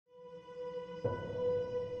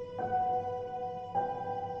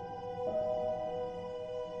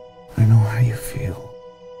you feel?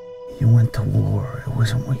 You went to war. It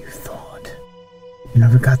wasn't what you thought. You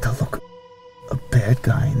never got to look a bad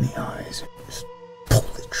guy in the eyes and just pull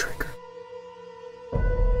the trigger.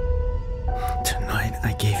 Tonight,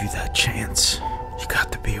 I gave you that chance. You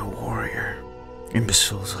got to be a warrior.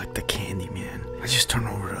 Imbeciles like the Candyman. I just turned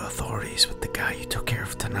over to authorities, but the guy you took care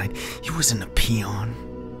of tonight, he wasn't a peon.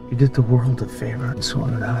 You did the world a favor, and so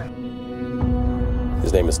did I.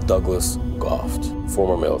 His name is Douglas Goft,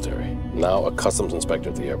 former military, now a customs inspector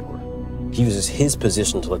at the airport. He uses his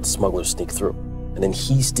position to let the smugglers sneak through, and then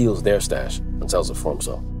he steals their stash and sells it for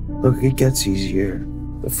himself. Look, it gets easier.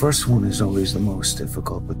 The first one is always the most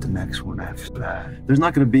difficult, but the next one after that. There's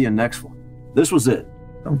not going to be a next one. This was it.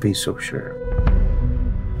 Don't be so sure.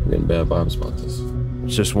 I'm getting bad vibes about this.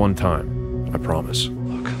 It's just one time, I promise.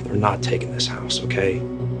 Look, they're not taking this house, okay?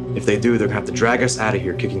 If they do, they're gonna have to drag us out of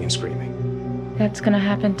here kicking and screaming. That's gonna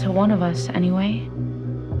happen to one of us anyway.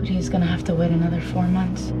 But he's gonna have to wait another 4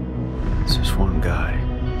 months. It's just one guy.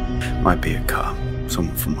 Might be a cop,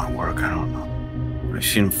 someone from my work, I don't know. I've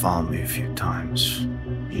seen him follow me a few times.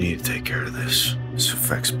 You need to take care of this. This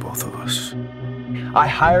affects both of us. I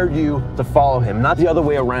hired you to follow him, not the other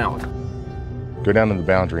way around. Go down to the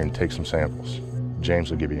boundary and take some samples. James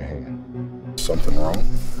will give you a hand. Something wrong?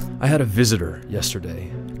 I had a visitor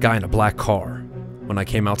yesterday, a guy in a black car. When I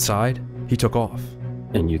came outside, he took off.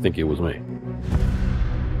 And you think it was me?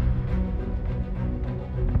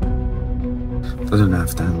 Doesn't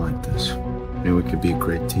have to end like this. Maybe we could be a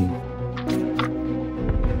great team.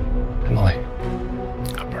 Emily,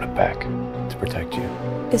 I brought it back to protect you.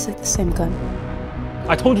 Is it the same gun?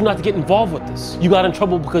 I told you not to get involved with this. You got in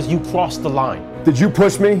trouble because you crossed the line. Did you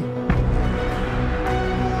push me?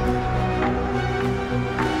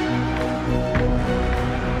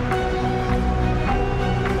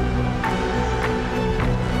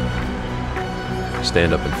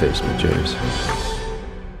 Stand up and face me, James.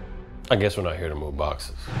 I guess we're not here to move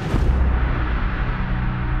boxes.